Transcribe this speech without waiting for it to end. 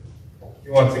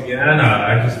Once again,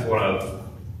 I just want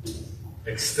to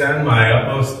extend my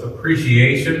utmost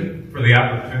appreciation for the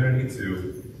opportunity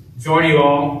to join you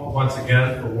all once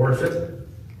again for worship.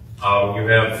 You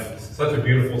have such a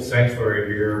beautiful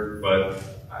sanctuary here, but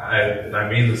I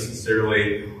mean this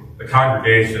sincerely, the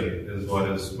congregation is what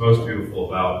is most beautiful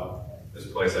about this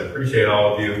place. I appreciate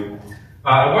all of you.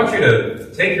 I want you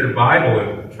to take your Bible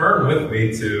and turn with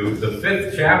me to the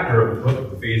 5th chapter of the book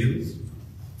of Ephesians.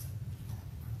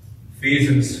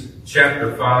 Ephesians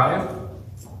chapter 5.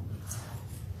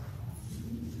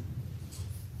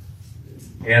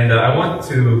 And I want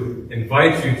to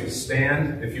invite you to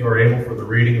stand, if you are able, for the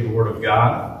reading of the Word of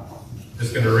God. I'm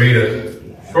just going to read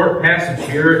a short passage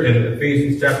here in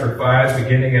Ephesians chapter 5,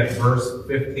 beginning at verse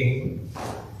 15.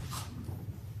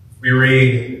 We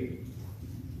read,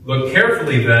 "Look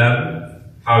carefully then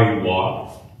how you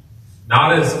walk,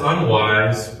 not as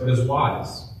unwise, but as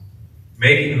wise,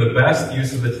 making the best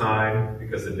use of the time,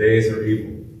 because the days are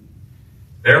evil.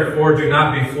 Therefore do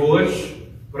not be foolish,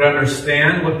 but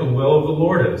understand what the will of the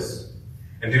Lord is.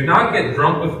 And do not get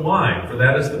drunk with wine, for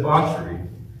that is debauchery,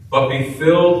 but be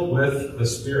filled with the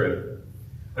Spirit,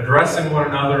 addressing one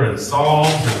another in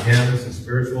psalms and hymns and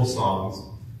spiritual songs,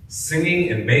 singing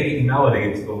and making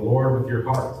melody to the Lord with your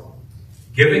heart,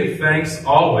 giving thanks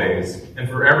always and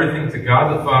for everything to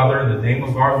God the Father in the name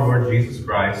of our Lord Jesus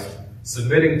Christ,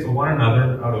 submitting to one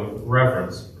another out of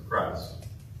reverence for Christ."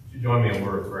 Would you join me in a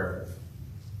word of prayer?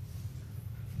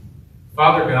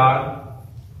 Father God,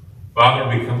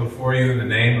 Father, we come before you in the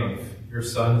name of your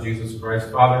Son, Jesus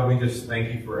Christ. Father, we just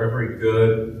thank you for every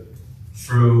good,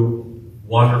 true,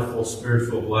 wonderful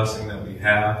spiritual blessing that we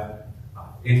have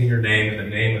in your name, in the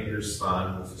name of your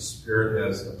Son, which the Spirit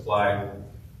has applied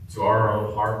to our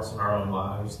own hearts and our own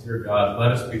lives. Dear God,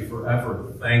 let us be forever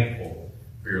thankful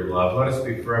for your love. Let us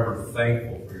be forever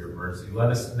thankful for your mercy. Let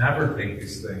us never take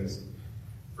these things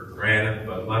for granted,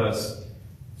 but let us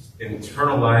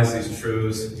internalize these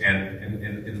truths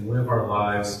and live our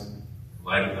lives in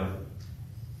light of them.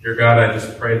 Dear God, I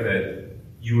just pray that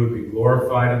you would be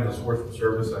glorified in this worship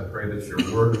service. I pray that your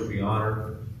word would be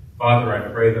honored. Father,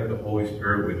 I pray that the Holy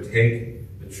Spirit would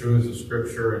take the truths of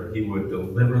Scripture and he would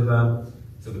deliver them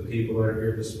to the people that are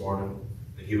here this morning,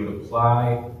 that he would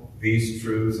apply these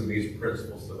truths and these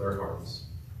principles to their hearts.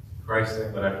 In Christ's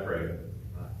name that I pray.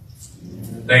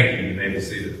 Thank you. You may be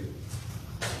seated.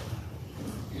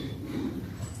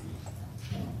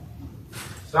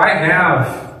 So I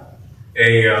have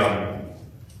a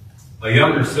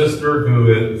younger sister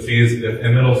she's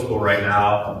in middle school right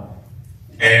now.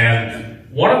 And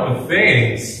one of the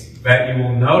things that you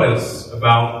will notice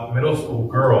about middle school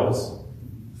girls,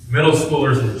 middle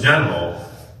schoolers in general,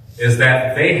 is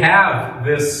that they have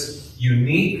this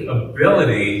unique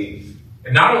ability,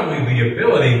 and not only the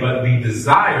ability, but the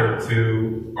desire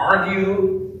to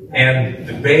argue and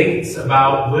debate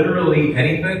about literally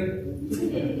anything.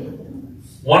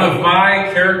 One of my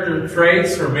character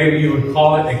traits, or maybe you would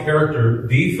call it a character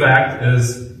defect,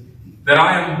 is that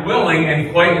I am willing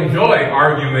and quite enjoy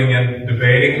arguing and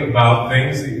debating about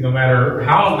things, no matter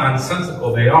how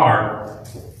nonsensical they are.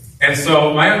 And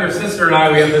so my younger sister and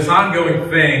I, we have this ongoing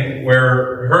thing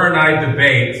where her and I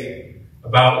debate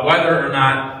about whether or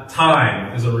not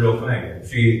time is a real thing.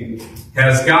 She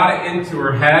has got it into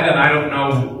her head, and I don't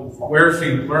know where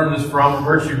she learned this from,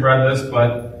 where she read this,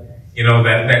 but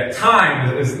that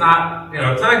time is not,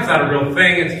 time's not a real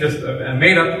thing. It's just a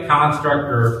made-up construct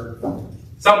or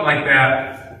something like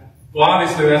that. Well,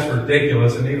 obviously that's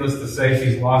ridiculous, and needless to say,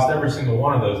 she's lost every single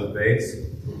one of those debates.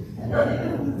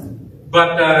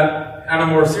 But on a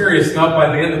more serious note,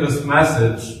 by the end of this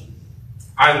message,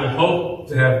 I will hope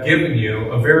to have given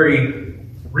you a very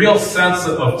real sense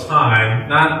of time.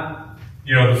 Not,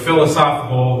 the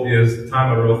philosophical is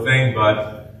time a real thing,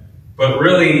 but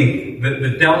really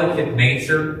the delicate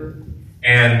nature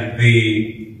and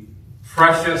the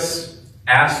precious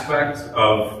aspect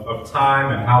of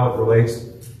time and how it relates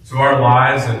to our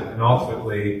lives and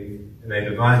ultimately in a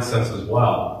divine sense as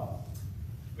well.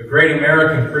 The great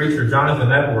American preacher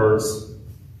Jonathan Edwards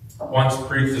once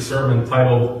preached a sermon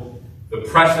titled "The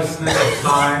Preciousness of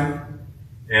Time,"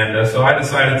 and so I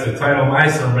decided to title my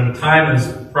sermon "Time is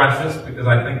Precious," because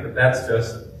I think that's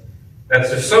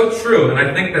just so true, and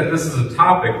I think that this is a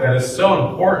topic that is so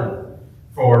important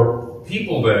for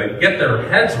people to get their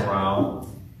heads around.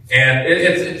 And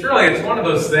it's one of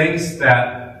those things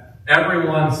that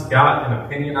everyone's got an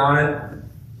opinion on it.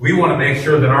 We want to make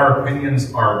sure that our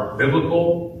opinions are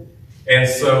biblical. And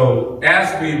so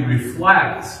as we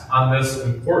reflect on this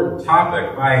important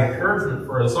topic, my encouragement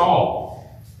for us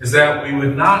all is that we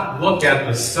would not look at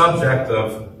the subject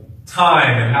of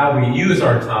time and how we use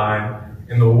our time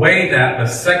in the way that the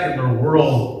secular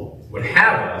world would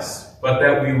have us, but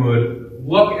that we would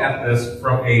look at this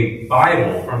from a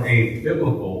Bible, from a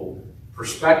biblical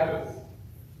perspective.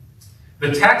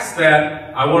 The text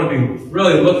that I want to be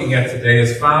really looking at today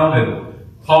is found in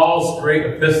Paul's great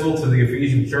epistle to the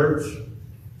Ephesian church.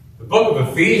 The book of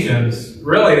Ephesians,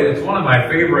 really, it's one of my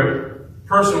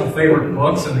personal favorite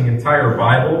books in the entire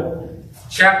Bible.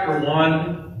 Chapter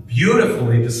 1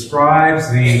 beautifully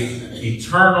describes the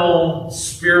eternal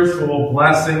spiritual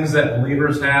blessings that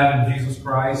believers have in Jesus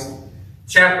Christ.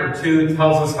 Chapter 2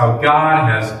 tells us how God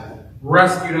has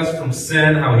rescued us from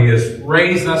sin, how He has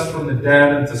raised us from the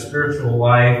dead into spiritual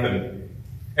life.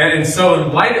 And so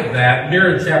in light of that,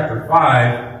 here in chapter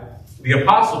 5, the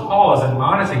Apostle Paul is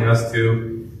admonishing us to,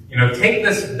 take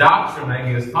this doctrine that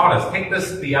he has taught us, take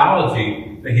this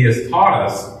theology that he has taught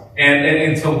us,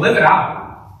 and to live it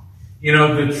out.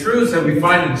 The truths that we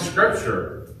find in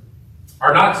Scripture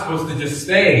are not supposed to just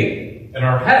stay in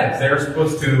our heads. They're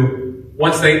supposed to,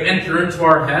 once they enter into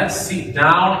our heads, seep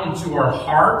down into our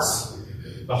hearts,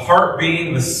 the heart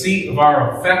being the seat of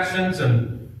our affections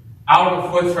and out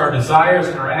of which our desires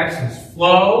and our actions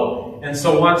flow. And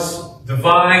so once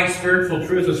divine spiritual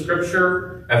truths of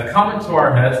Scripture have come into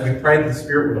our heads, we pray that the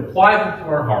Spirit would apply them to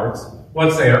our hearts.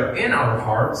 Once they are in our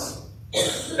hearts,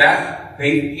 that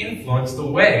they influence the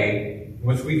way in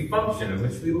which we function, in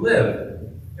which we live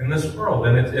in this world.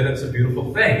 And it's a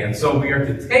beautiful thing. And so we are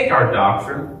to take our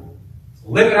doctrine,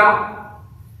 live it out.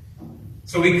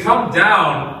 So we come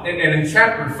down, and in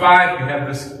chapter 5, we have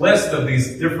this list of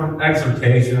these different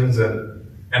exhortations,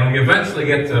 and we eventually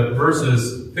get to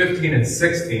verses 15 and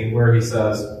 16, where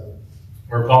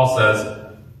Paul says,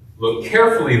 "Look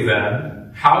carefully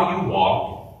then how you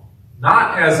walk,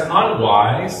 not as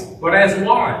unwise, but as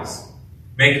wise,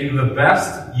 making the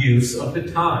best use of the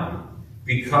time,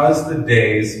 because the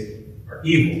days are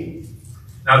evil."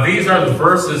 Now, these are the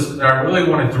verses that I really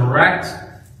want to direct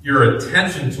your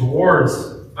attention towards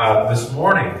this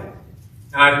morning.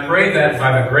 And I pray that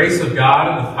by the grace of God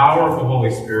and the power of the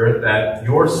Holy Spirit, that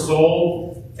your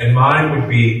soul and mine would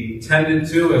be tended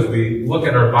to as we look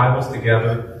at our Bibles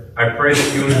together. I pray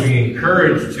that you would be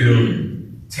encouraged to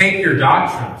take your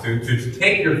doctrine, to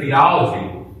take your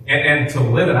theology, and to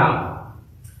live it out.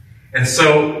 And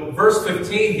so, verse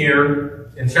 15 here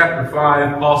in chapter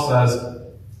 5, Paul says,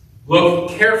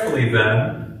 "Look carefully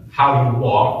then how you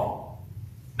walk,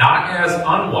 not as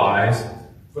unwise,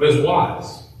 but as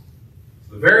wise."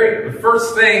 The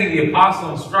first thing the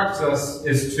apostle instructs us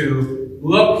is to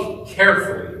look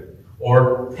carefully,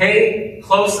 or pay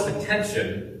close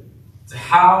attention to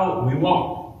how we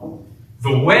walk.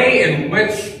 The way in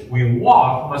which we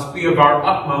walk must be of our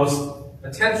utmost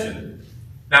attention.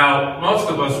 Now, most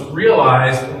of us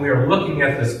realize when we are looking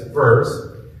at this verse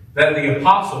that the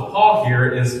Apostle Paul here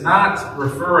is not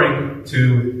referring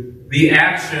to the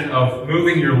action of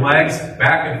moving your legs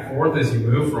back and forth as you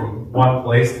move from one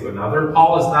place to another.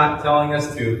 Paul is not telling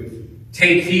us to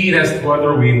take heed as to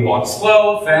whether we walk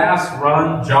slow, fast,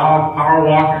 run, jog, power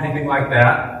walk, or anything like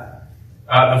that.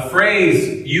 The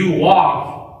phrase, "you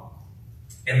walk,"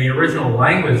 in the original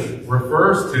language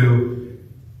refers to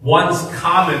one's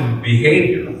common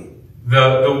behavior.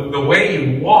 The way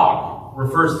you walk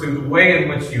refers to the way in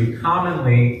which you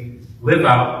commonly live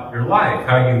out your life,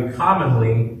 how you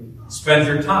commonly spend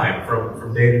your time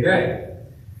from day to day.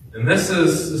 And this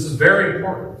is very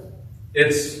important.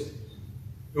 It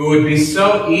would be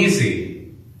so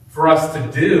easy for us to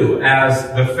do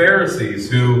as the Pharisees,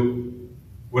 who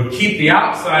would keep the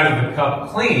outside of the cup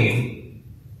clean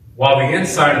while the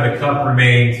inside of the cup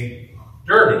remained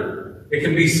dirty. It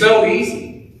can be so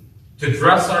easy to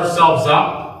dress ourselves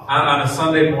up on a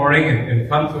Sunday morning and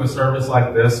come to a service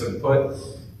like this and put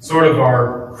sort of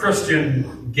our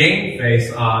Christian game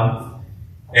face on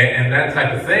and that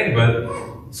type of thing, but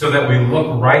so that we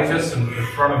look righteous in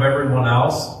front of everyone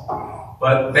else.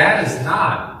 But that is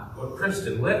not what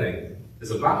Christian living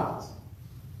is about.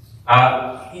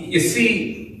 You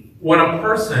see, when a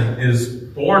person is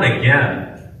born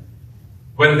again,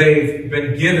 when they've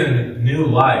been given new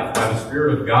life by the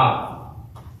Spirit of God,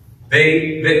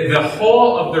 the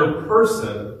whole of their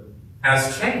person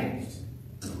has changed.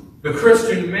 The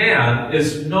Christian man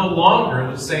is no longer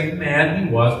the same man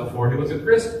he was before he was a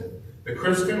Christian. The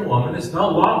Christian woman is no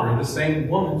longer the same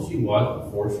woman she was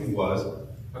before she was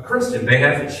a Christian. They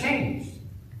have changed.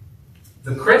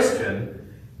 The Christian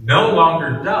no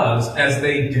longer does as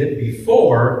they did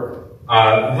before,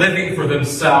 living for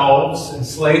themselves,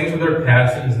 enslaved to their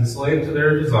passions, enslaved to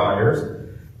their desires.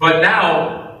 But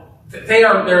now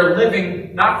they're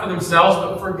living not for themselves,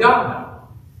 but for God.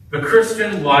 The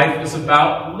Christian life is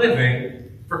about living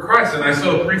for Christ. And I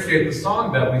so appreciate the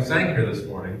song that we sang here this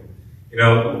morning.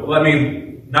 Let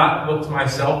me not look to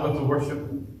myself, but to worship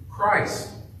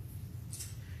Christ.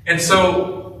 And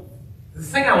so, the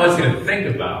thing I want you to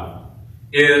think about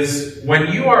is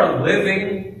when you are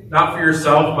living not for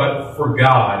yourself, but for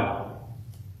God,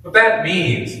 what that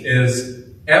means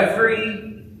is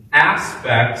every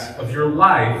aspect of your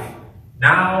life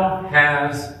now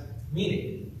has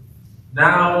meaning,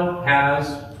 now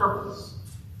has purpose,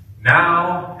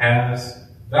 now has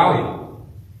value.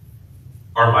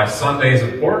 Are my Sundays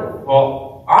important?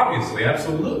 Well, obviously,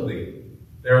 absolutely.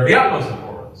 They're of the utmost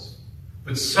importance.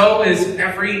 But so is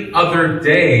every other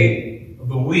day of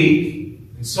the week,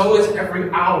 and so is every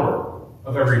hour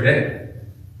of every day.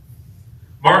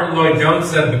 Martin Lloyd-Jones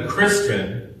said the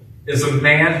Christian is a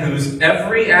man whose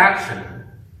every action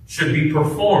should be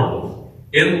performed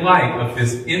in light of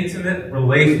his intimate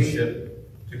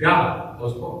relationship to God.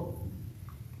 Close quote.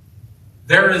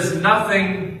 There is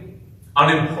nothing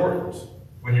unimportant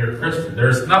when you're a Christian.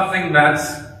 There's nothing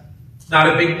that's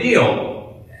not a big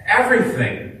deal.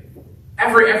 Everything,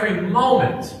 every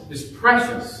moment is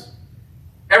precious.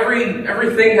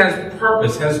 Everything has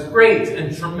purpose, has great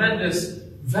and tremendous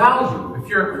value if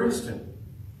you're a Christian.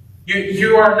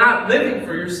 You are not living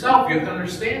for yourself. You have to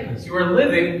understand this. You are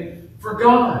living for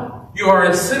God. You are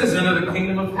a citizen of the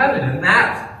kingdom of heaven, and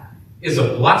that is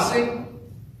a blessing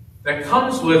that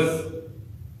comes with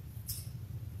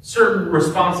certain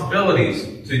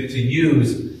responsibilities to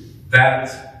use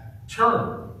that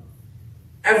term.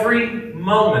 Every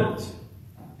moment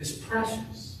is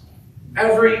precious.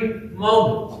 Every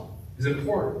moment is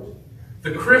important.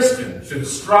 The Christian should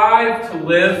strive to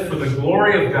live for the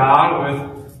glory of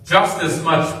God with just as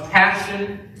much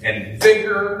passion and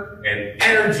vigor and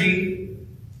energy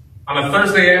on a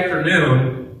Thursday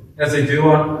afternoon as they do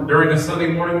during a Sunday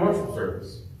morning worship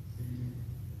service.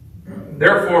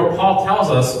 Therefore, Paul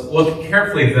tells us, look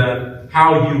carefully then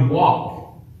how you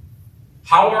walk.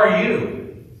 How are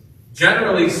you,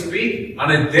 generally speaking, on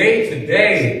a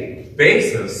day-to-day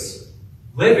basis,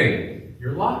 living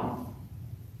your life?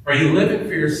 Are you living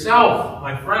for yourself,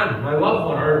 my friend, my loved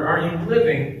one, or are you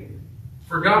living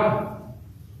for God?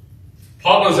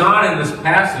 Paul goes on in this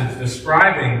passage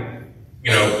describing,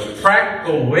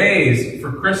 practical ways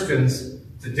for Christians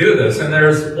to do this. And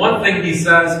there's one thing he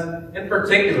says in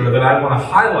particular that I want to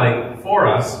highlight for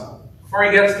us. Before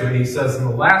he gets to it, he says in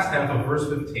the last half of verse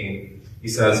 15, he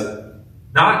says,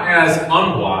 not as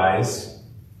unwise,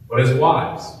 but as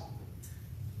wise.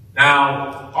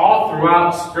 Now, all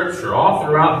throughout Scripture, all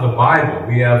throughout the Bible,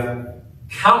 we have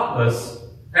countless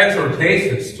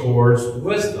exhortations towards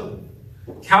wisdom.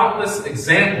 Countless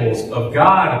examples of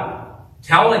God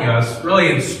telling us,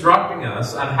 really instructing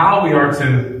us on how we are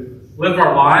to live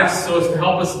our lives so as to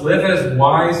help us live as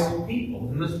wise people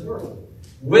in this world.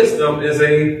 Wisdom is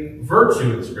a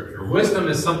virtue in Scripture. Wisdom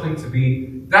is something to be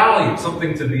valued,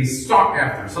 something to be sought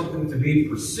after, something to be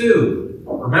pursued.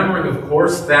 Remembering, of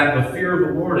course, that the fear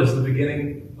of the Lord is the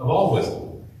beginning of all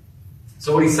wisdom.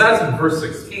 So what he says in verse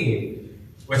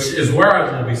 16, which is where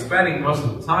I will be spending most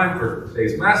of the time for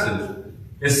today's message,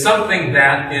 is something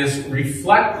that is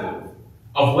reflective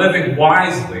of living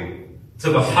wisely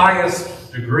to the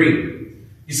highest degree.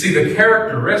 You see, the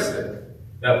characteristic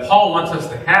that Paul wants us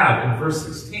to have in verse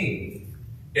 16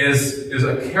 is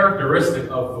a characteristic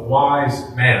of the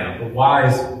wise man, of the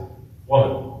wise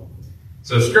woman.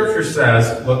 So Scripture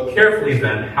says, look carefully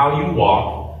then how you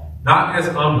walk, not as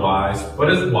unwise,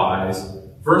 but as wise.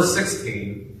 Verse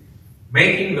 16,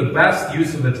 making the best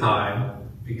use of the time,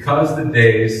 because the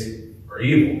days are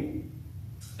evil.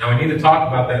 Now we need to talk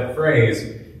about that phrase,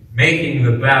 making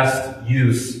the best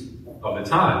use of the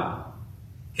time.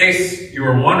 In case you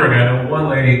were wondering, I know one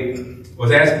lady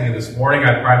was asking me this morning.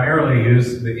 I primarily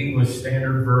use the English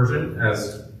Standard Version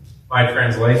as my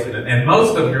translation. And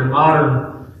most of your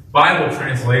modern Bible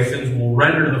translations will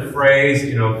render the phrase,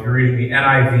 if you're reading the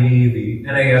NIV, the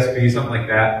NASB, something like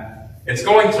that, it's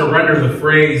going to render the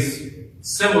phrase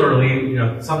similarly,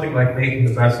 something like making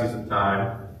the best use of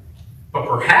time. But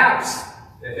perhaps,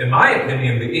 in my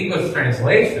opinion, the English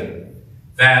translation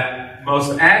that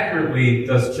most accurately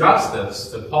does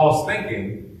justice to Paul's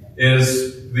thinking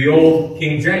is the old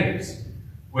King James,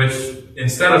 which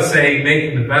instead of saying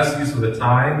making the best use of the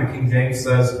time, the King James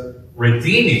says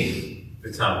redeeming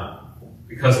the time,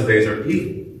 because the days are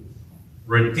evil.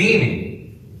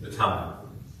 Redeeming the time.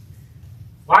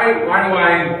 Why do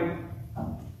I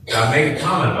make a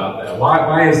comment about that?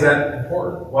 Why is that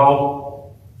important?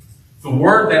 Well, the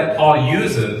word that Paul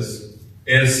uses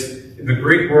is the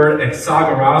Greek word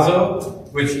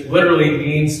exagorazo, which literally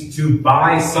means to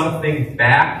buy something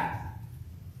back.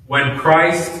 When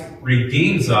Christ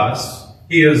redeems us,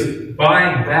 he is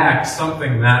buying back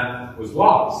something that was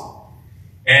lost.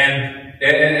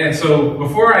 And so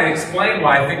before I explain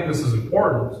why I think this is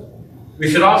important, we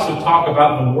should also talk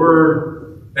about the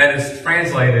word that is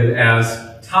translated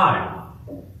as time.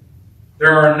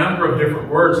 There are a number of different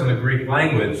words in the Greek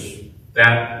language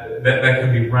that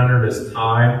can be rendered as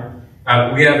time.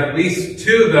 We have at least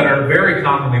two that are very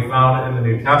commonly found in the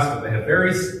New Testament. They have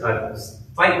very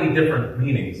slightly different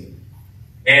meanings.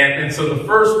 And so the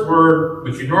first word,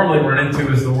 which you normally run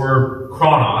into, is the word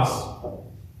chronos,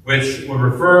 which would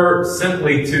refer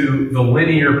simply to the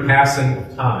linear passing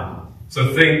of time.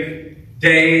 So think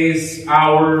days,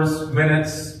 hours,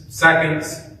 minutes,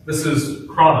 seconds. This is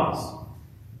chronos.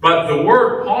 But the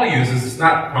word Paul uses is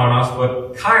not chronos,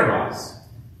 but kairos.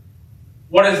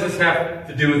 What does this have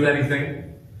to do with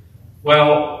anything?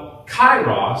 Well,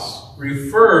 kairos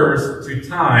refers to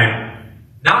time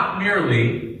not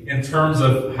merely in terms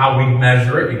of how we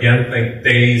measure it. Again, think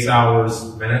days,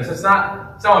 hours, minutes. That's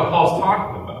not what Paul's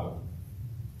talking about.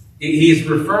 He's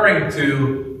referring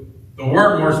to, the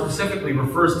word more specifically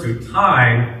refers to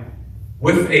time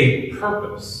with a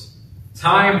purpose.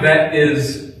 Time that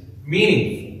is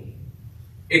meaningful.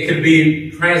 It could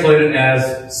be translated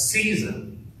as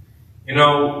season. You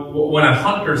know, when a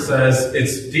hunter says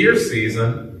it's deer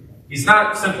season, he's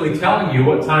not simply telling you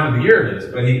what time of the year it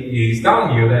is, but he's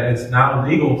telling you that it's not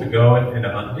legal to go and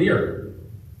to hunt deer.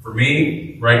 For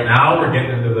me, right now, we're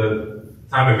getting into the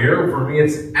time of year. For me,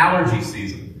 it's allergy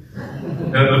season.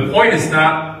 Now, the point is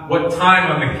not what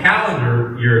time on the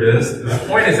calendar year it is. The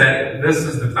point is that this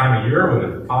is the time of year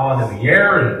with the pollen in the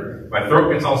air, and my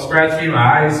throat gets all scratchy,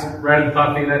 my eyes red and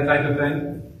puffy, that type of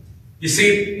thing. You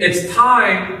see, it's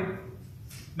time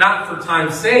not for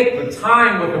time's sake, but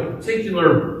time with a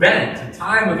particular bent,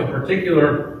 time with a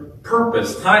particular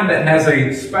purpose, time that has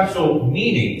a special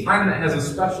meaning, time that has a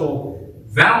special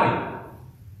value.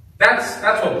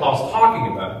 That's what Paul's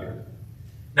talking about here.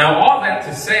 Now, all that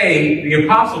to say, the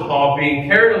Apostle Paul, being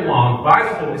carried along by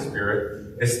the Holy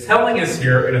Spirit, is telling us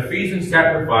here in Ephesians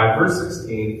chapter 5, verse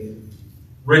 16,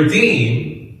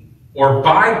 redeem or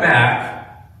buy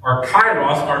back our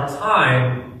kairos, our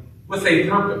time, with a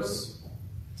purpose.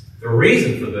 The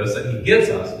reason for this that he gives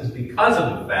us is because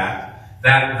of the fact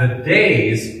that the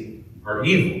days are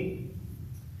evil.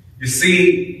 You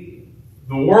see,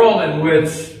 the world in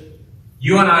which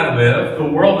you and I live, the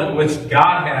world in which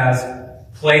God has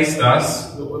placed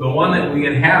us, the one that we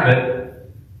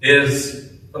inhabit,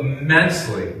 is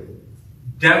immensely,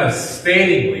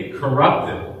 devastatingly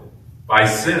corrupted by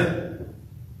sin.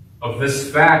 Of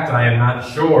this fact, I am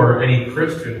not sure any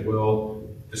Christian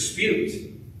will dispute.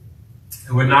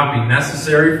 It would not be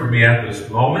necessary for me at this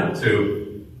moment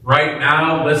to right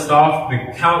now list off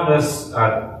the countless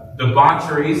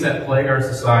debaucheries that plague our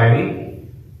society.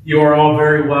 You are all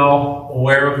very well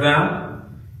aware of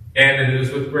them, and it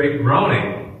is with great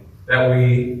groaning that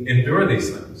we endure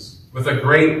these things, with a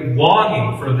great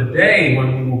longing for the day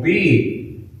when we will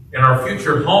be in our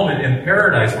future home in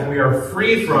paradise, when we are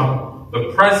free from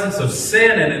the presence of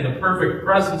sin and in the perfect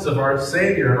presence of our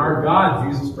Savior and our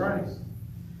God, Jesus Christ.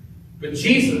 But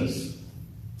Jesus,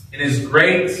 in his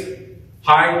great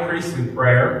high priestly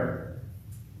prayer,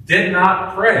 did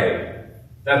not pray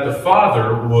that the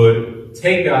Father would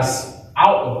take us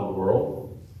out of the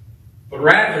world, but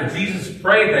rather Jesus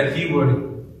prayed that he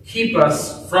would keep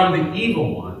us from the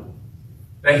evil one,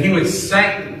 that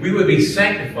we would be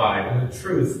sanctified in the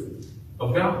truth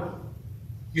of God.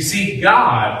 You see,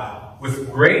 God,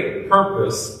 with great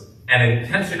purpose and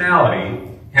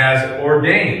intentionality, has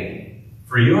ordained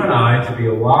for you and I to be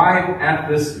alive at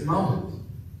this moment,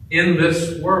 in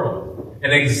this world,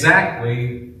 and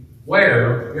exactly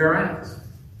where we are at.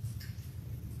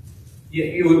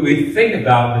 We think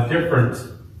about the different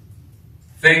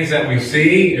things that we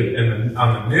see on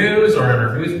the news or in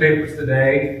our newspapers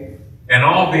today, and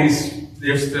all these,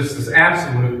 there's just this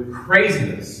absolute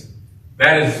craziness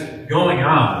that is going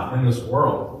on in this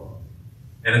world.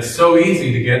 And it's so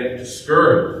easy to get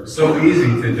discouraged, so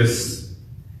easy to just,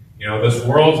 this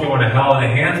world's going to hell in a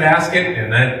handbasket,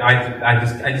 and then I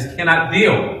just cannot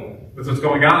deal with what's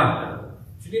going on there.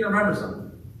 But you need to remember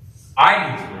something. I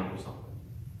need to remember something.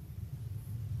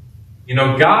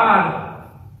 God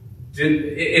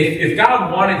did. If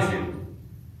God wanted you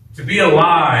to be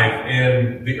alive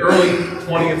in the early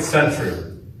 20th century,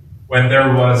 when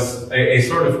there was a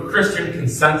sort of Christian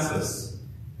consensus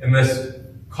in this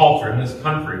culture, in this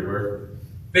country, where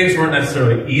things weren't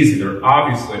necessarily easy. There are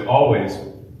obviously always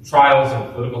trials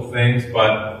and political things,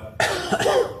 but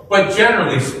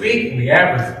generally speaking, the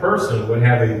average person would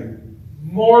have a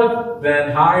more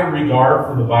than high regard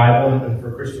for the Bible and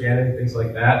for Christianity, things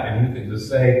like that, and you can just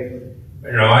say,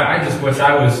 I just wish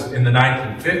I was in the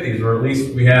 1950s, or at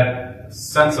least we had a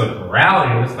sense of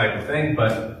morality and this type of thing,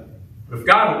 but if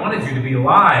God wanted you to be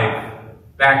alive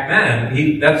back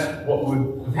then, that's what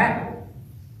would have happened.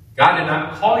 God did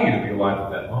not call you to be alive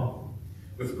at that moment.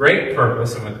 With great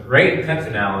purpose and with great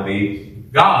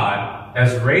intentionality, God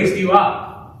has raised you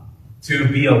up to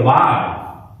be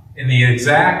alive in the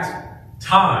exact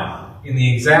time, in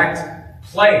the exact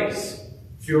place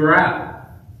that you were at.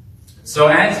 So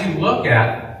as you look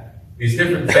at these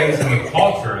different things in the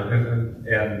culture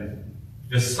and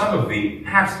just some of the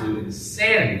absolute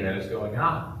insanity that is going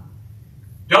on,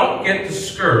 don't get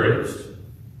discouraged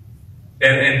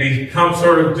and become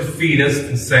sort of defeatist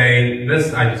and say,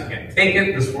 I just can't take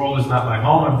it. This world is not my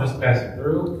home. I'm just passing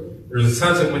through. There's a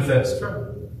sense in which that's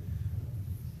true.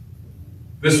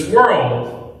 This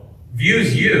world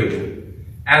views you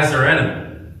as their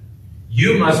enemy.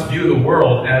 You must view the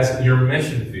world as your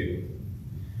mission field.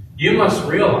 You must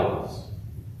realize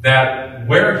that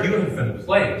where you have been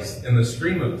placed in the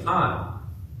stream of time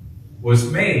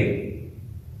was made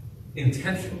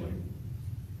intentionally.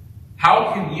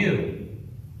 How can you,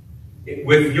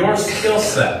 with your skill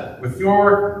set, with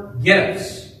your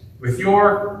gifts, with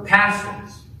your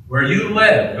passions, where you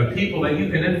live, the people that you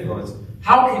can influence,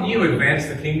 how can you advance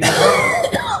the kingdom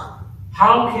of God?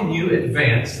 How can you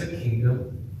advance the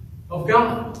kingdom of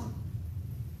God?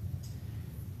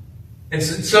 And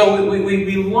so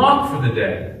we long for the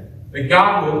day that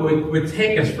God would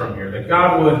take us from here,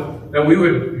 that we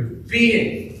would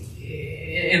be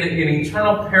in an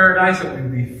eternal paradise, that we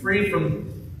would be free from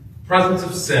the presence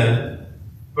of sin.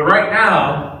 But right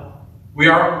now, we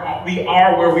are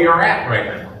where we are at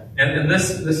right now. And this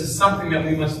is something that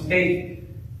we must take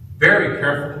very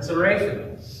careful consideration of.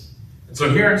 And so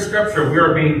here in Scripture, we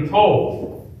are being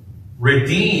told,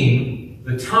 redeem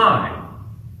the time,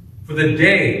 for the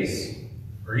days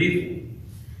are evil.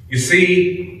 You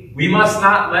see, we must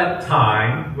not let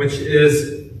time, which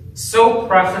is so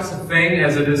precious a thing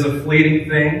as it is a fleeting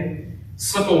thing,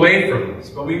 slip away from us.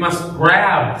 But we must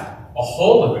grab a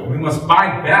hold of it. We must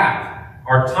buy back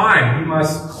our time. We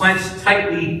must clench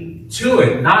tightly to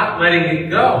it, not letting it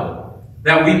go,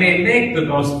 that we may make the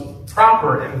most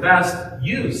proper and best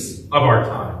use of our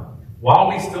time while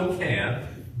we still can,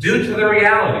 due to the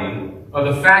reality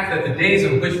of the fact that the days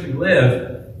in which we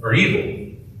live are evil.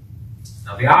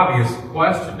 Now, the obvious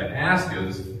question to ask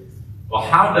is, well,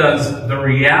 how does the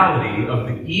reality of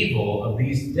the evil of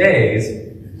these days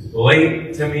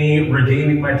relate to me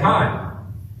redeeming my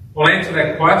time? Well, to answer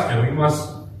that question, we must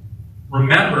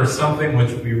remember something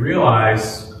which we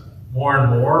realize more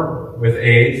and more with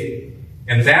age,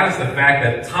 and that is the fact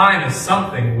that time is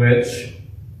something which,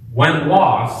 when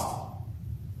lost,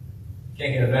 you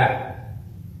can't get it back.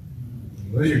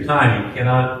 When you lose your time, you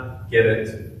cannot get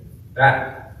it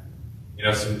back.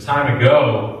 Some time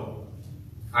ago,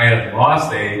 I had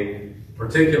lost a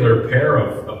particular pair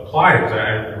of pliers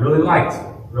I really liked.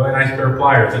 Really nice pair of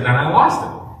pliers, and then I lost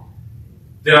it.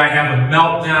 Did I have a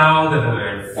meltdown? Did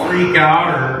I freak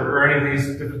out or any of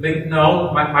these different things?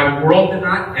 No, my world did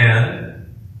not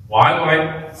end. Why do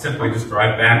I simply just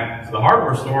drive back to the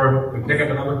hardware store and pick up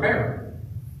another pair?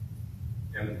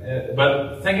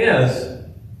 But the thing is,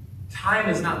 time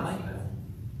is not like that.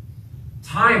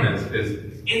 Time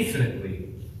is infinitely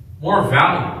more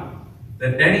valuable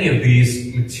than any of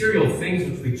these material things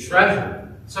which we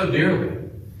treasure so dearly.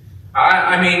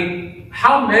 I mean,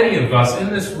 how many of us in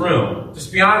this room,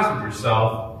 just be honest with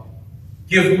yourself,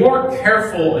 give more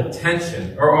careful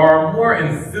attention or are more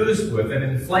enthused with and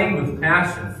inflamed with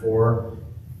passion for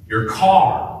your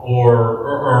car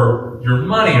or your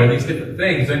money or these different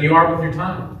things than you are with your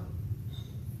time?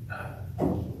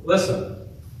 Listen,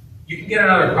 you can get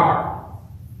another car,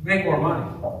 make more money.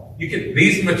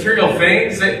 These material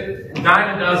things,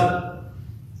 dime a dozen.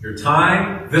 Your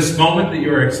time, this moment that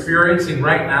you're experiencing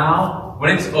right now,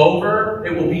 when it's over,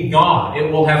 it will be gone.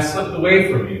 It will have slipped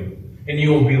away from you. And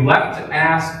you will be left to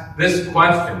ask this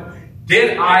question: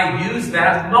 did I use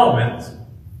that moment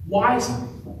wisely?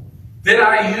 Did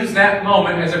I use that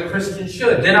moment as a Christian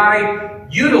should? Did I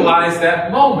utilize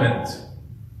that moment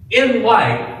in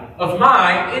light of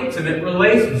my intimate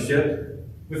relationship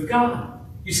with God?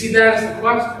 You see, that is the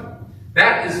question.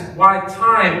 That is why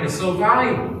time is so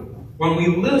valuable. When we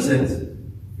lose it,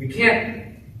 we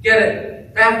can't get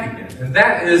it back again. And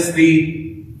that is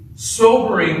the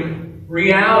sobering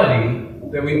reality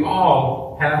that we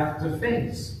all have to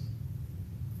face.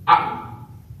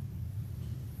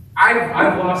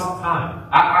 I've lost time.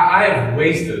 I have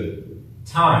wasted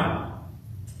time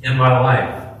in my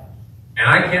life. And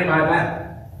I can't buy that.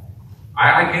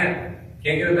 I can't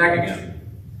get it back again.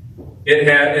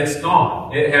 It's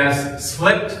gone. It has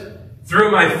slipped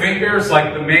through my fingers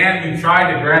like the man who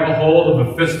tried to grab a hold of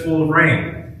a fistful of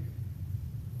rain.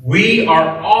 We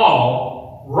are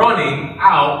all running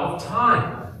out of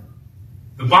time.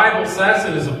 The Bible says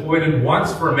it is appointed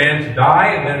once for a man to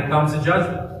die, and then comes a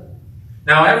judgment.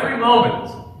 Now, every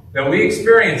moment that we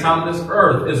experience on this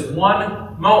earth is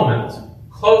one moment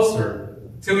closer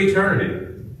to eternity.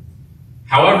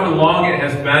 However long it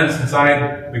has been since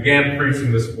I began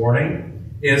preaching this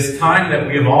morning is time that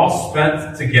we have all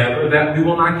spent together that we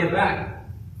will not get back.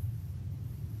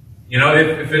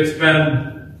 If it's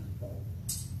been,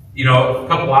 a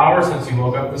couple hours since you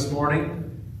woke up this morning,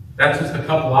 that's just a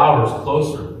couple hours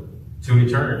closer to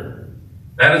eternity.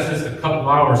 That is just a couple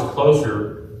hours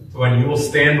closer to when you will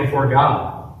stand before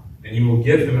God and you will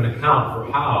give Him an account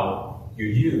for how you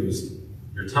used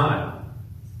your time.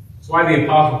 That's why the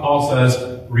Apostle Paul says,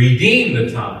 redeem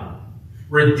the time.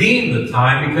 Redeem the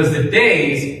time, because the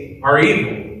days are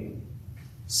evil.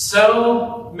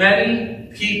 So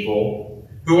many people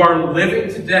who are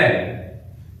living today,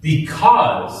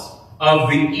 because of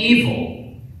the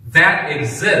evil that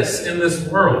exists in this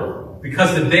world,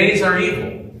 because the days are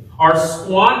evil, are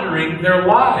squandering their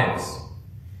lives.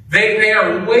 They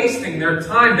are wasting their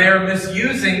time. They are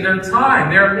misusing their time.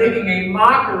 They are making a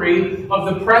mockery of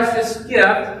the precious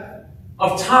gift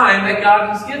of time that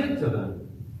God has given to them.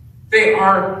 They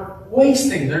are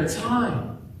wasting their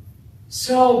time.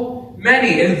 So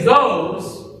many, and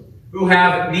those who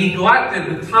have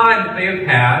neglected the time that they have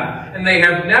had, and they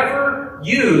have never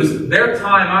used their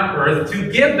time on earth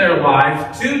to give their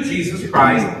lives to Jesus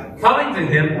Christ, coming to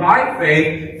Him by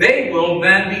faith, they will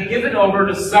then be given over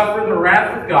to suffer the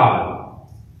wrath of God,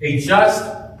 a just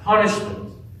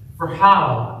punishment for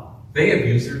how they have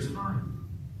used their time.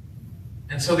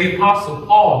 And so the Apostle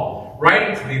Paul,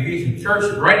 writing to the Ephesian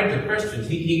church, writing to Christians,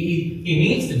 he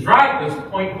needs to drive this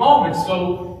point home. It's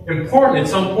so important.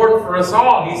 It's so important for us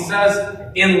all. He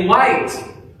says, in light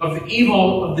of the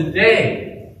evil of the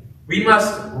day, we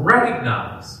must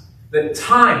recognize that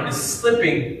time is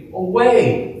slipping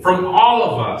away from all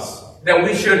of us, that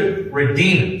we should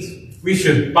redeem it. We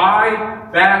should buy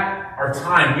back our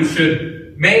time. We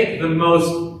should make the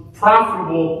most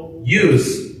profitable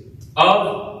use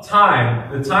of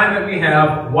time, the time that we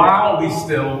have, while we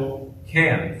still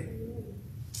can.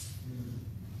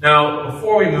 Now,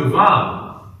 before we move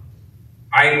on,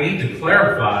 I need to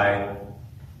clarify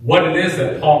what it is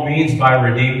that Paul means by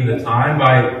redeeming the time,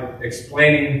 by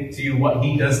explaining to you what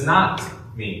he does not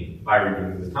mean by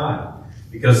redeeming the time.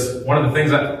 Because one of the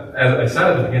things that, as I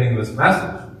said at the beginning of this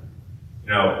message,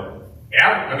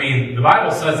 the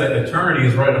Bible says that eternity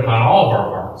is right upon all of our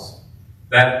hearts.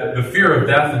 That the fear of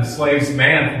death enslaves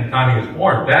man from the time he was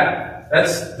born.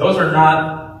 Those are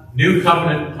not new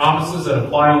covenant promises that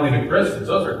apply only to Christians.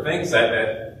 Those are things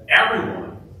that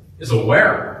everyone is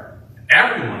aware of.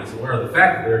 Everyone is aware of the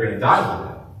fact that they're going to die one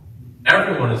day.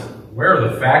 Everyone is aware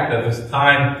of the fact that this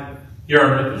time here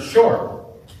on earth is short.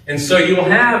 And so you'll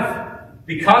have,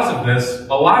 because of this,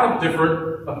 a lot of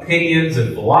different opinions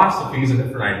and philosophies and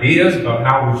different ideas about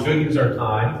how we should use our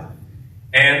time.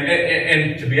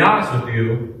 And to be honest with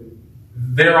you,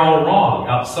 they're all wrong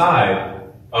outside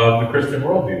of the Christian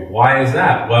worldview. Why is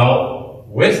that? Well,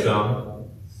 wisdom,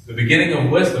 the beginning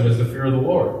of wisdom is the fear of the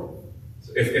Lord.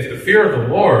 So if the fear of the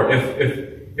Lord,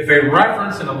 if a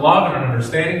reverence and a love and an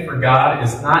understanding for God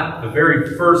is not the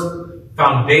very first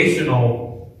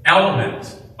foundational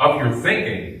element of your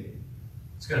thinking,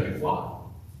 it's going to be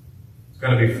flawed. It's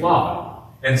going to be flawed.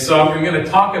 And so I'm going to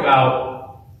talk about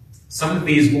some of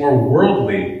these more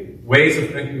worldly ways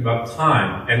of thinking about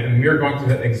time, and we're going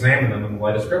to examine them in the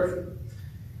light of Scripture.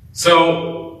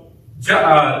 So,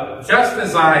 just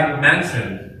as I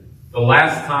mentioned the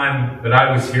last time that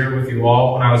I was here with you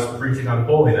all when I was preaching on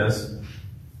holiness,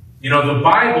 the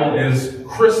Bible is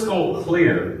crystal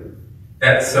clear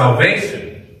that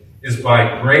salvation is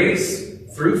by grace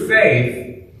through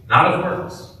faith, not of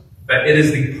works. That it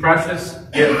is the precious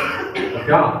gift of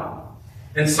God.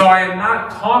 And so I am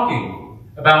not talking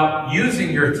about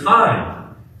using your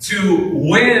time to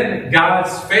win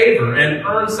God's favor and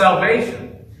earn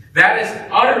salvation. That is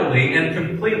utterly and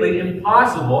completely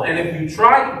impossible. And if you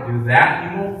try to do that,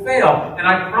 you will fail. And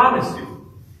I promise you,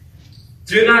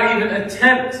 do not even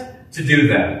attempt to do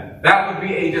that. That would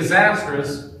be a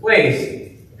disastrous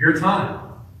waste of your time.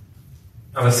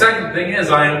 Now, the second thing is,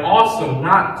 I am also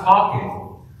not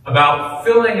talking about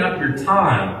filling up your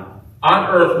time on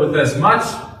earth with as much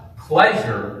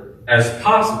pleasure as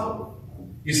possible.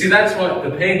 You see, that's what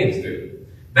the pagans do.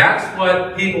 That's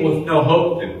what people with no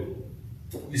hope do.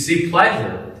 You see,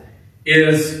 pleasure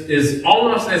is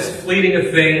almost as fleeting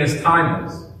a thing as time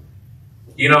is.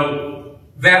 You know,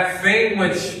 that thing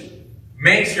which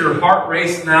makes your heart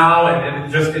race now and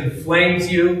it just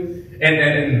inflames you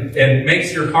and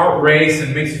makes your heart race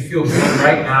and makes you feel good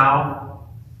right now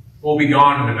will be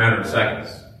gone in a matter of seconds.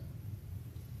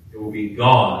 It will be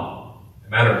gone in a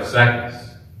matter of seconds.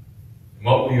 And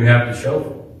what will you have to show for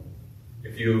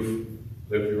it if you've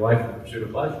lived your life in pursuit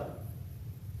of pleasure?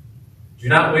 Do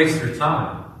not waste your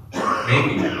time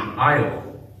making an idol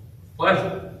of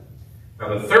pleasure.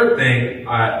 Now, the third thing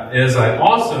is I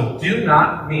also do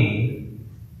not mean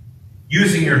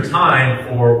using your time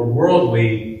for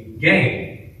worldly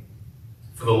gain.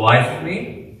 For the life of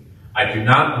me, I do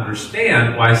not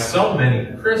understand why so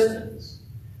many Christians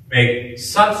make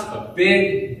such a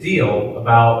big deal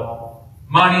about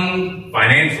money,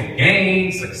 financial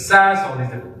gain, success, all these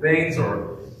different things,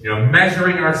 or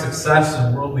measuring our success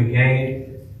in worldly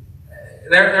gain.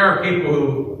 There are people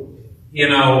who,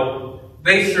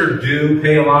 they sure do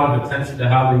pay a lot of attention to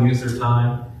how they use their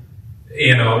time.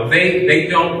 They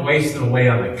don't waste it away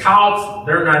on the couch.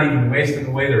 They're not even wasting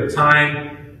away their time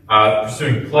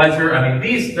pursuing pleasure. I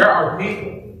mean, there are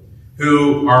people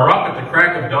who are up at the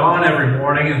crack of dawn every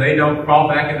morning and they don't crawl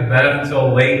back into bed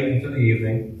until late into the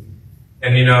evening.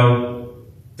 And,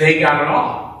 they got it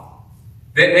all.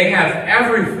 They have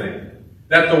everything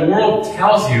that the world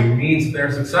tells you means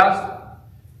they're successful.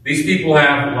 These people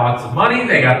have lots of money.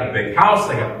 They got the big house.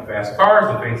 They got the fast cars,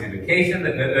 the fancy vacation.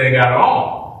 They got it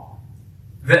all.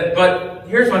 But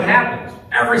here's what happens.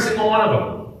 Every single one of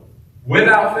them,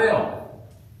 without fail.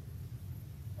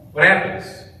 What happens?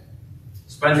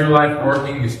 Spend your life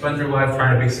working. You spend your life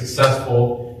trying to be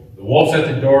successful. The wolf's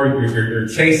at the door. You're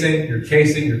chasing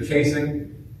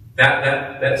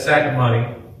that sack of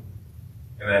money.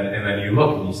 And then you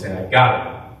look and you say, I got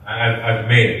it. I've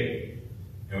made it.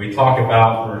 And we talk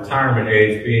about the retirement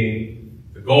age being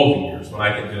the golden years, when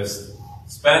I can just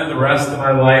spend the rest of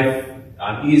my life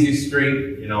on easy street.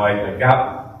 I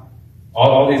got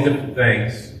all these different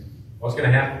things. What's going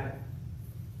to happen?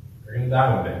 They're going to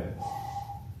die one day.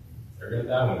 They're going to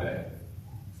die one day.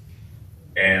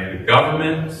 And the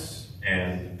government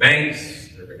and the banks,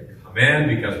 they're going to come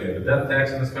in because we have a death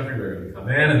tax in this country. They're going to come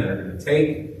in and they're going to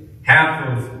take half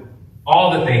of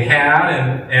all that they had,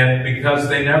 and because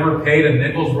they never paid a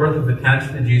nickel's worth of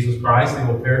attention to Jesus Christ, they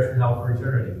will perish in hell for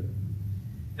eternity.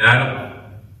 And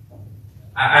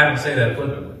I don't say that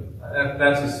flippantly.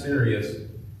 That's a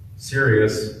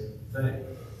serious thing.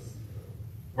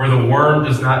 Where the worm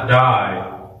does not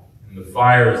die and the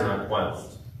fire is not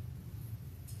quenched.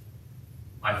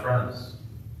 My friends,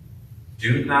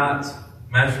 do not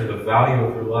measure the value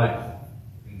of your life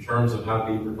in terms of how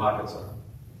deep your pockets are.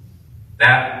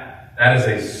 That is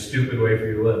a stupid way for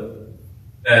you to live.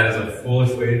 That is a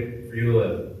foolish way for you to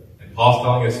live. And Paul's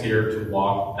telling us here to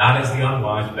walk not as the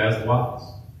unwise, but as the wise.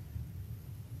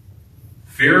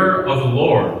 Fear of the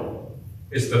Lord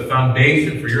is the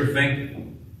foundation for your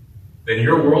thinking. Then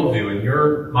your worldview and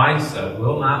your mindset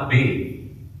will not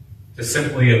be to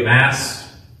simply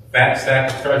amass a fat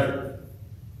stack of treasure.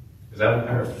 Because that will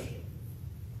perish.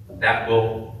 That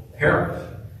will perish.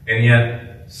 And yet,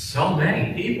 so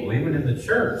many people, even in the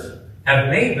church, have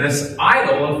made this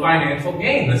idol of financial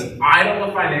gain, this idol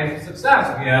of financial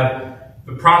success. We have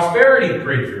the prosperity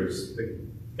preachers, the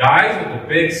guys with the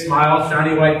big smile,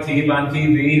 shiny white teeth on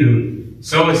TV who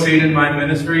sow a seed in my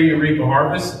ministry, you reap a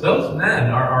harvest. Those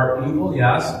men are evil,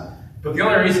 yes, but the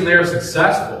only reason they are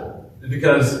successful is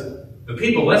because the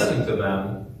people listening to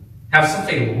them have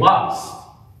such a lust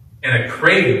and a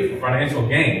craving for financial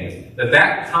gain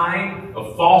that kind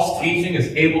of false teaching is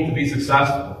able to be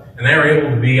successful. And they are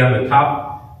able to be on the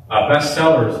top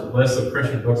bestsellers list of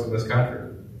Christian books in this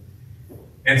country.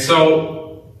 And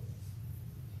so,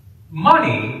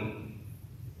 money,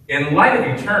 in light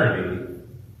of eternity,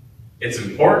 it's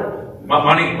important.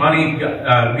 Money.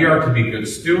 We are to be good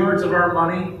stewards of our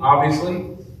money,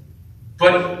 obviously.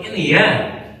 But in the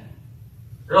end,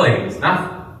 it really means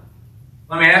nothing.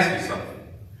 Let me ask you something.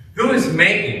 Who is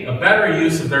making a better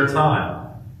use of their time?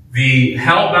 The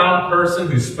hell-bound person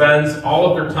who spends all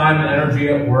of their time and energy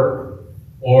at work,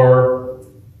 or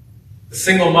the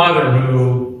single mother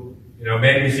who,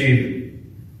 maybe she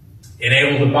ain't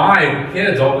able to buy her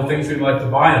kids all the things she'd like to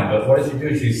buy them, but what does she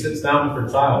do? She sits down with her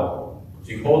child.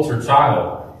 She holds her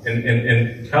child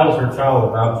and tells her child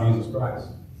about Jesus Christ.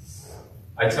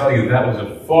 I tell you, that was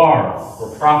a far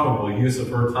more profitable use of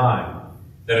her time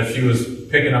than if she was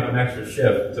picking up an extra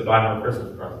shift to buy more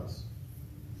Christmas presents.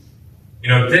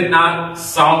 Did not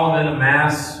Solomon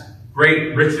amass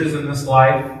great riches in this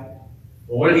life?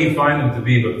 Well, what did he find them to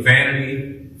be but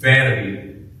vanity,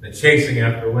 vanity, and chasing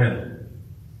after wind?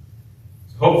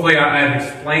 Hopefully I have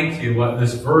explained to you what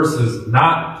this verse is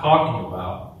not talking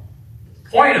about. The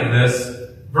point of this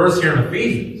verse here in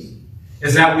Ephesians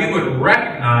is that we would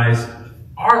recognize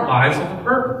our lives have a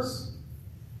purpose.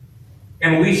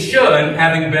 And we should,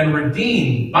 having been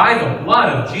redeemed by the blood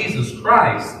of Jesus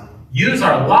Christ, use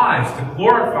our lives to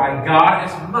glorify God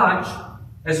as much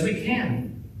as we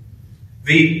can.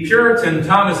 The Puritan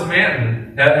Thomas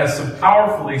Manton has some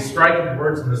powerfully striking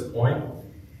words in this point.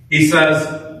 He says,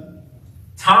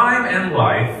 "Time and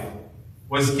life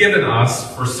was given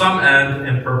us for some end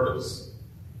and purpose.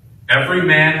 Every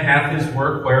man hath his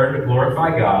work wherein to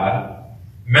glorify God.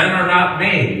 Men are not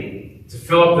made to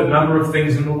fill up the number of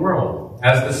things in the world,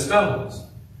 as the stones,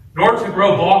 nor to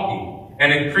grow bulky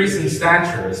and increase in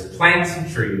stature as plants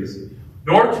and trees,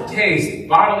 nor to taste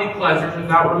bodily pleasures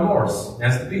without remorse,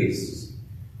 as the beasts.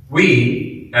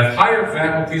 We have higher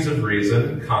faculties of reason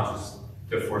and conscience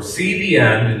to foresee the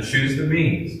end and choose the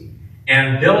means,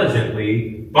 and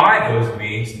diligently, by those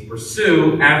means, to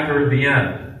pursue after the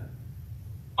end.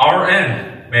 Our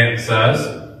end," man says,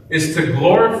 "is to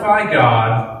glorify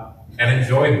God and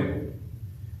enjoy Him.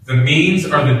 The means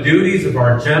are the duties of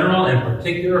our general and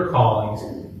particular callings,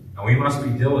 and we must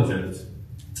be diligent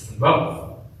in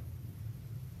both."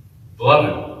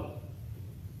 Beloved,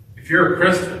 if you're a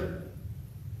Christian,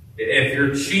 if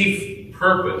your chief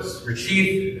purpose, your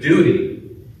chief duty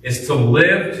is to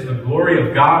live to the glory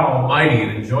of God Almighty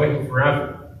and enjoy Him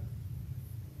forever,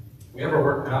 we ever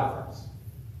work it out for us?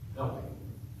 Don't we?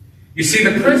 You see,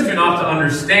 the Christian ought to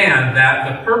understand that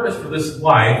the purpose for this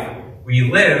life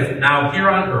we live now here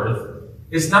on earth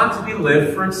is not to be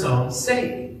lived for its own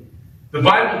sake. The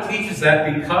Bible teaches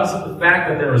that because of the fact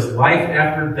that there is life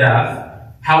after death,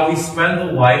 how we spend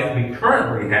the life we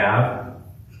currently have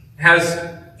has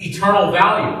eternal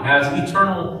value, has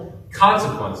eternal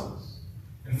consequences.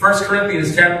 In 1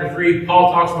 Corinthians chapter 3,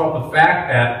 Paul talks about the fact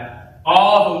that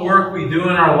all the work we do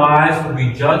in our lives will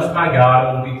be judged by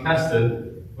God and will be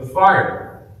tested with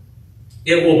fire.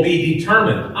 It will be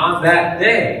determined on that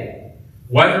day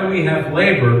whether we have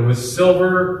labored with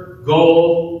silver,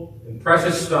 gold, and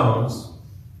precious stones,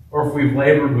 or if we've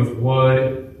labored with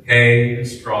wood, hay, and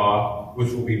straw,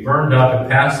 which will be burned up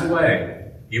and pass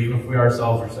away, even if we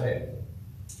ourselves are saved.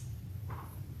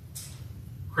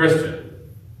 Christian,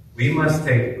 we must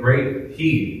take great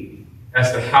heed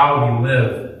as to how we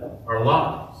live our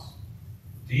lives.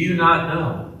 Do you not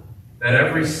know that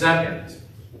every second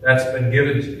that's been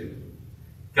given to you,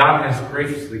 God has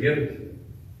graciously given to you,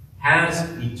 has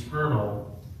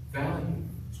eternal value?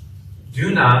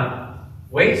 Do not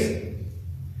waste it.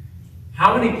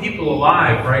 How many people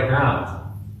alive right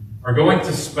now are going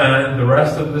to spend the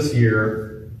rest of this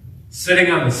year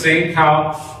sitting on the same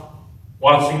couch,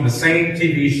 watching the same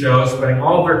TV show, spending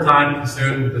all their time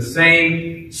consumed with the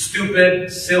same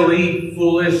stupid, silly,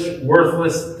 foolish,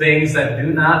 worthless things that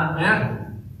do not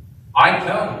matter? I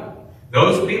tell you,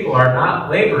 those people are not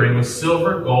laboring with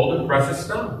silver, gold, and precious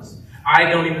stones. I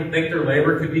don't even think their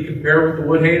labor could be compared with the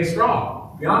wood, hay, and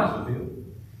straw, to be honest with you.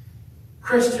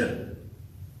 Christian,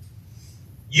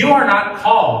 you are not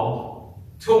called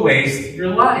to waste your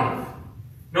life,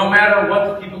 no matter what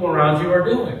the people around you are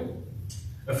doing.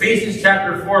 Ephesians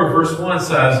chapter 4, verse 1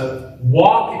 says,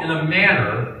 "Walk in a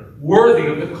manner worthy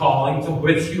of the calling to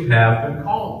which you have been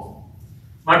called."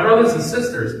 My brothers and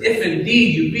sisters, if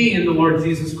indeed you be in the Lord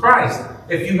Jesus Christ,